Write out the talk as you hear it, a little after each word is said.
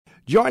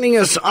Joining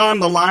us on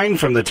the line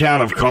from the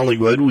town of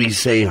Collingwood, we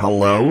say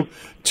hello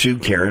to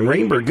Karen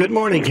Rainbird. Good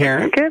morning,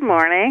 Karen. Good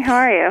morning. How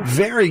are you?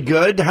 Very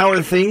good. How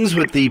are things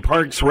with the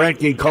Parks,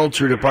 Rec, and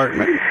Culture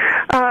Department?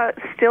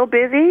 Still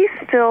busy,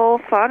 still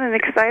fun and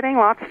exciting,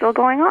 lots still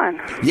going on.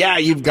 Yeah,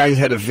 you guys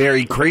had a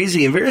very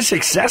crazy and very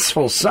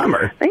successful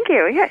summer. Thank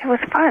you. Yeah, it was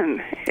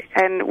fun.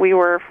 And we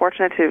were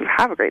fortunate to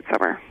have a great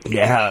summer.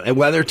 Yeah, and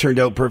weather turned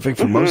out perfect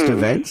for most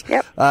events.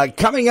 Yep.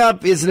 Coming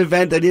up is an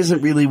event that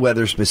isn't really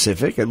weather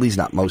specific, at least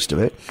not most of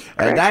it.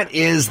 And that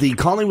is the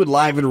Collingwood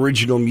Live and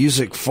Original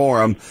Music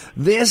Forum.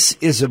 This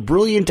is a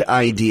brilliant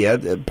idea.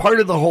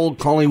 Part of the whole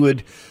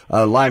Collingwood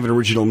Live and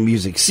Original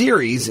Music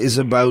series is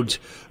about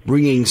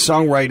bringing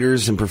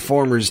songwriters and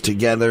performers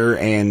together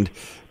and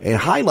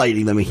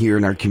highlighting them here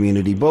in our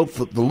community, both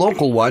the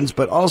local ones,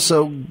 but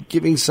also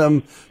giving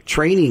some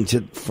training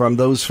from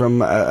those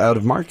from out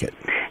of market.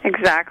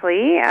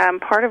 Exactly.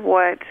 Part of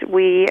what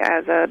we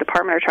as a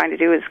department are trying to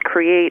do is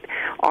create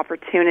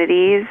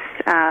opportunities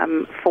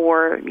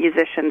for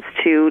musicians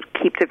to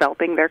keep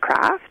developing their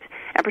craft,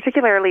 and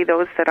particularly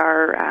those that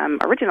are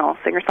original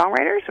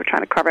singer-songwriters. We're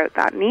trying to carve out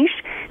that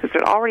niche because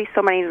there's already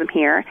so many of them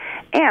here,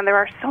 and there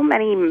are so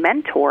many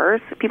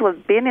mentors, people who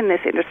have been in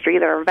this industry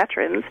that are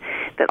veterans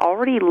that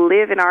already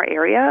live in our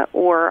area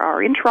or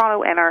are in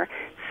Toronto and are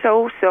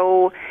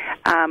so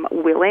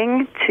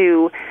willing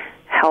to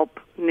help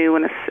new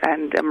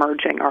and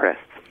emerging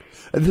artists.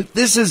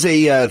 This is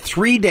a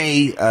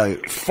 3-day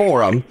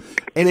forum,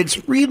 and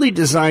it's really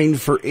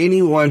designed for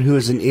anyone who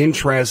has an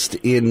interest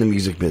in the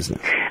music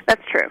business.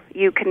 That's true.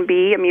 You can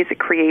be a music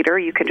creator.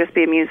 You can just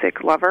be a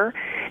music lover.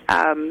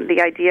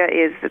 The idea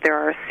is that there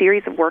are a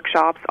series of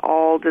workshops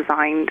all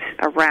designed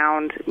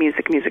around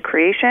music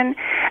creation,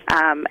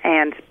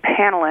 and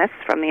panelists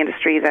from the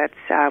industry that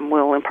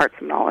will impart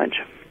some knowledge.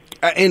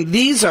 And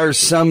these are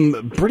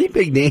some pretty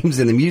big names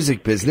in the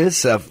music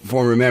business,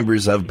 former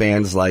members of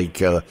bands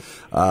like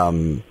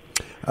Max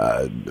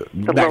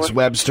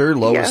Webster,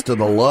 Lowest to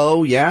the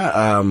Low,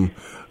 even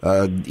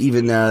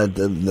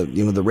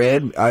the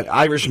Red,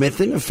 Irish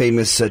Mithin, a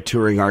famous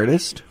touring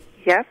artist.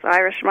 Yes,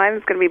 Irish Mithin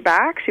is going to be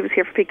back. She was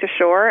here for Peak to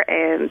Shore,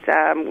 and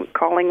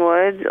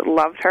Collingwood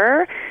loved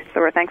her. So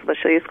we're thankful that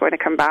she is going to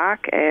come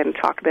back and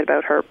talk a bit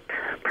about her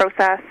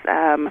process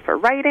for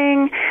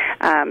writing,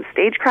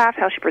 stagecraft,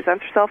 how she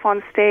presents herself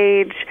on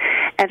stage,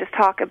 and just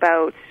talk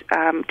about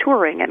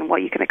touring and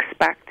what you can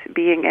expect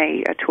being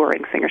a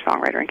touring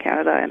singer-songwriter in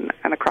Canada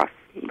and across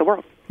the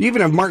world. You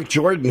even have Mark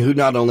Jordan, who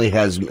not only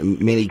has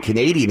many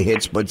Canadian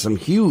hits, but some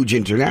huge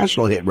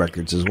international hit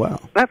records as well.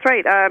 That's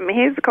right.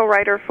 He's the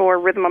co-writer for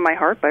Rhythm of My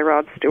Heart by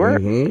Rod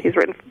Stewart. Mm-hmm. He's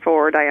written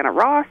for Diana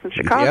Ross in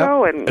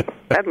Chicago and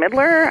Ed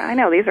Midler. I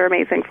know, these are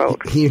amazing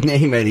folks. You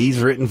name it, he's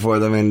written for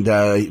them, and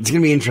it's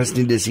going to be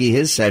interesting to see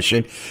his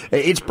session.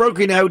 It's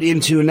broken out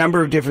into a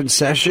number of different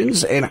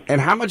sessions, and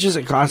how much does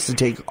it cost to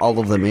take all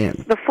of them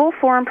in? The full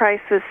forum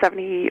price is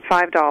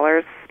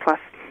 $75 plus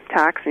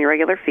tax and your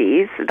regular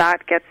fees.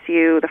 That gets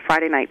you the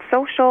Friday night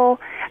social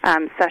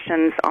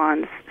sessions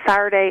on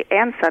Saturday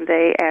and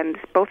Sunday, and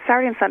both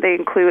Saturday and Sunday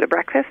include a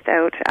breakfast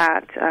out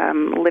at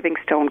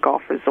Livingstone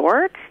Golf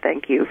Resort.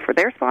 Thank you for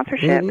their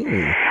sponsorship.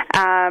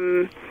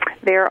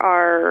 There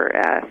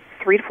are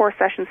 3 to 4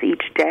 sessions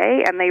each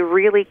day, and they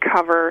really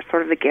cover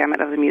sort of the gamut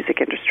of the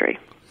music industry.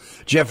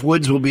 Jeff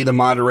Woods will be the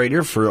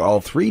moderator for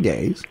all 3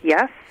 days.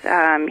 Yes,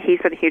 he's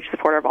been a huge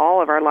supporter of all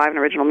of our live and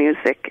original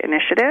music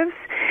initiatives.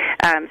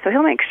 So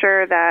he'll make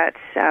sure that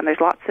there's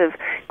lots of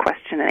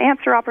question and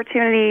answer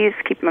opportunities,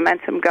 keep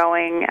momentum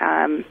going,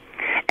 and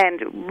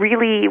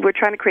really we're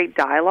trying to create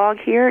dialogue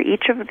here.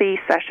 Each of the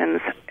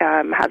sessions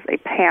has a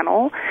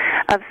panel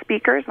of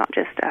speakers, not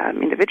just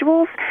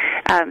individuals,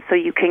 so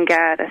you can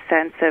get a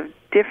sense of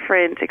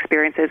different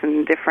experiences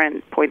and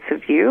different points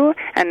of view,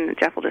 and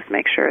Jeff will just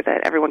make sure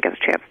that everyone gets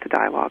a chance to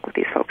dialogue with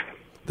these folks.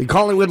 The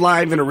Collingwood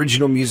Live and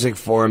Original Music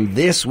Forum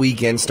this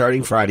weekend,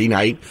 starting Friday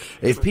night.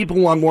 If people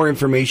want more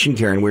information,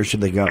 Karen, where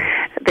should they go?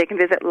 They can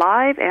visit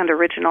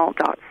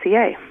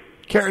liveandoriginal.ca.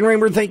 Karen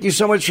Rainbird, thank you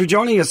so much for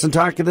joining us and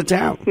talking to the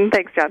town.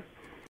 Thanks, John.